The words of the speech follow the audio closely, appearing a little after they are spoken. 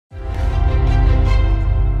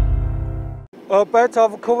A batch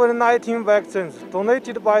of COVID-19 vaccines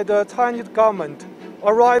donated by the Chinese government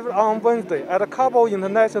arrived on Wednesday at Kabul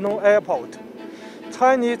International Airport.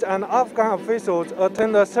 Chinese and Afghan officials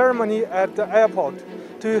attended a ceremony at the airport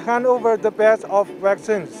to hand over the batch of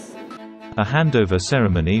vaccines. A handover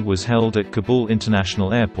ceremony was held at Kabul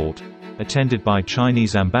International Airport, attended by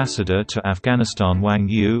Chinese Ambassador to Afghanistan Wang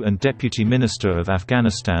Yu and Deputy Minister of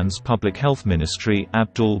Afghanistan's Public Health Ministry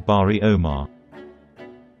Abdul Bari Omar.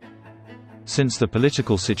 Since the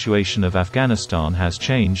political situation of Afghanistan has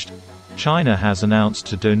changed, China has announced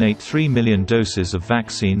to donate 3 million doses of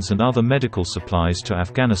vaccines and other medical supplies to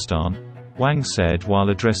Afghanistan, Wang said while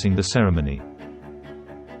addressing the ceremony.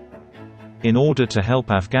 In order to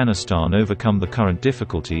help Afghanistan overcome the current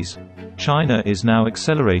difficulties, China is now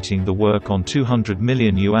accelerating the work on 200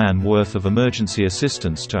 million yuan worth of emergency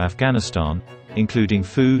assistance to Afghanistan, including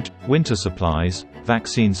food, winter supplies,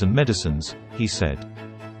 vaccines and medicines, he said.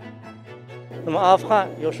 那么阿富汗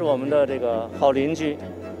又是我们的这个好邻居，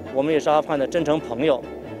我们也是阿富汗的真诚朋友，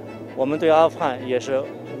我们对阿富汗也是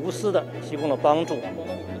无私的提供了帮助。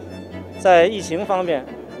在疫情方面，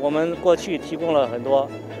我们过去提供了很多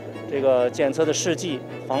这个检测的试剂、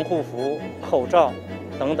防护服、口罩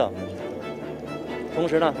等等。同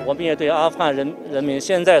时呢，我们也对阿富汗人民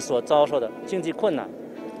现在所遭受的经济困难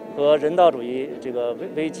和人道主义这个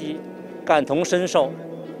危机感同身受，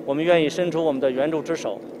我们愿意伸出我们的援助之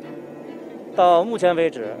手。 到目前为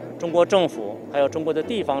止，中国政府还有中国的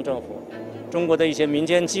地方政府、中国的一些民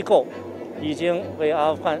间机构，已经为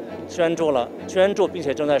阿富汗捐助，并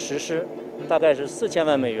且正在实施，大概是4000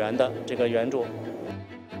万美元的这个援助。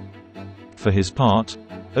For his part,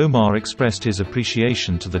 Omar expressed his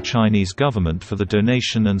appreciation to the Chinese government for the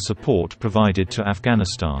donation and support provided to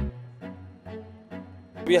Afghanistan.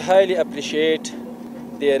 We highly appreciate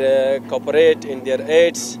their cooperate in their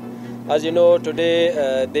aids. As you know,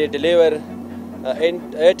 today they deliver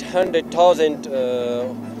 800,000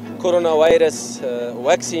 coronavirus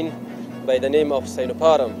vaccine by the name of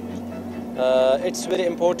Sinopharm. It's very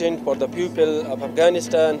important for the people of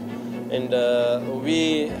Afghanistan, and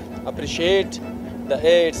we appreciate the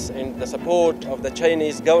aids and the support of the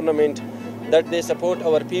Chinese government, that they support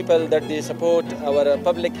our people, that they support our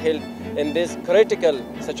public health in this critical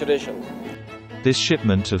situation. This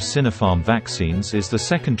shipment of Sinopharm vaccines is the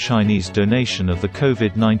second Chinese donation of the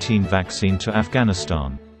COVID-19 vaccine to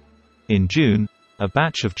Afghanistan. In June, a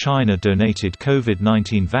batch of China-donated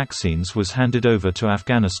COVID-19 vaccines was handed over to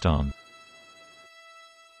Afghanistan.